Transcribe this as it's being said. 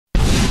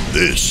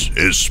This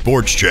is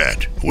Sports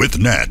Chat with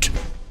Nat.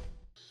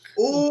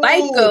 Ooh.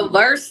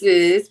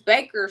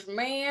 Baker's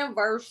man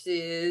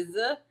versus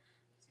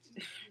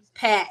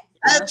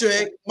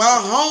Patrick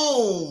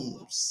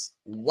Mahomes.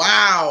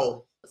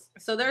 Wow.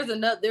 So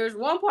there's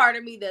one part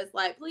of me that's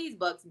like, please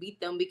Bucks beat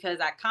them,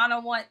 because I kind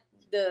of want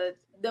the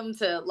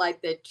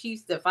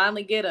Chiefs to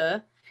finally get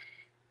a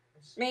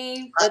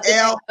but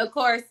then, of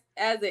course,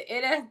 as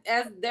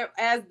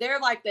they're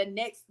like the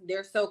next,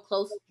 they're so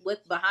close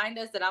with behind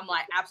us that I'm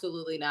like,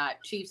 absolutely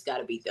not. Chiefs got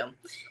to beat them.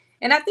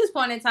 And at this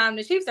point in time,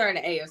 the Chiefs are in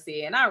the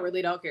AFC, and I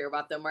really don't care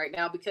about them right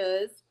now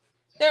because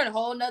they're in a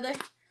whole nother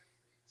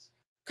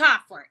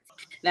conference.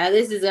 Now,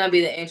 this is going to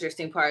be the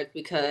interesting part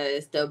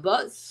because the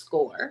Bucks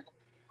score.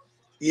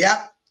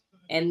 Yep.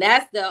 And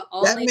that's the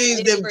only. That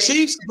means the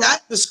Chiefs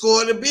got the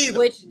score to beat them.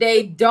 Which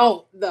they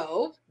don't,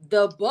 though.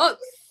 The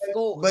Bucks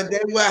score. But they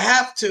will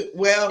have to.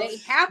 Well, they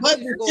have but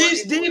to the score.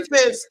 Chiefs'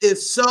 defense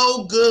is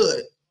so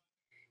good.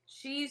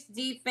 Chiefs'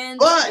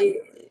 defense.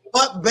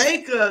 But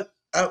Baker,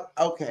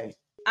 okay.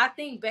 I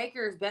think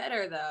Baker's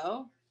better,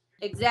 though.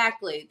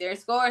 Exactly. Their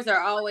scores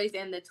are always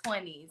in the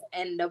 20s.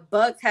 And the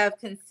Bucks have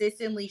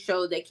consistently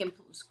showed they can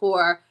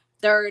score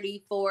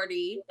 30,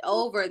 40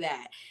 over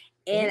that.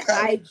 And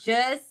okay.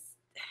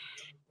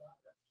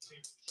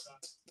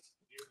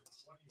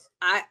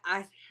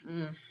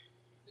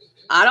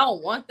 I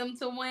don't want them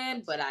to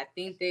win, but I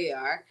think they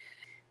are.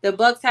 The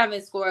Bucks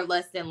haven't scored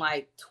less than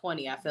like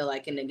 20, I feel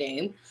like, in the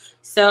game.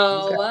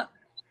 So okay.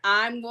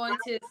 I'm going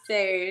to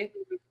say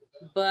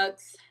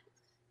Bucks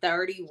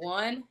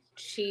 31,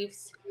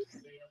 Chiefs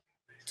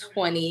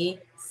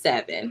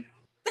 27.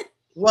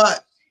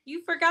 What?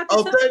 You forgot to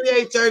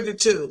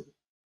 38-32.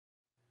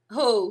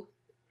 Who?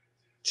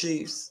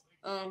 Chiefs.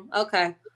 Okay.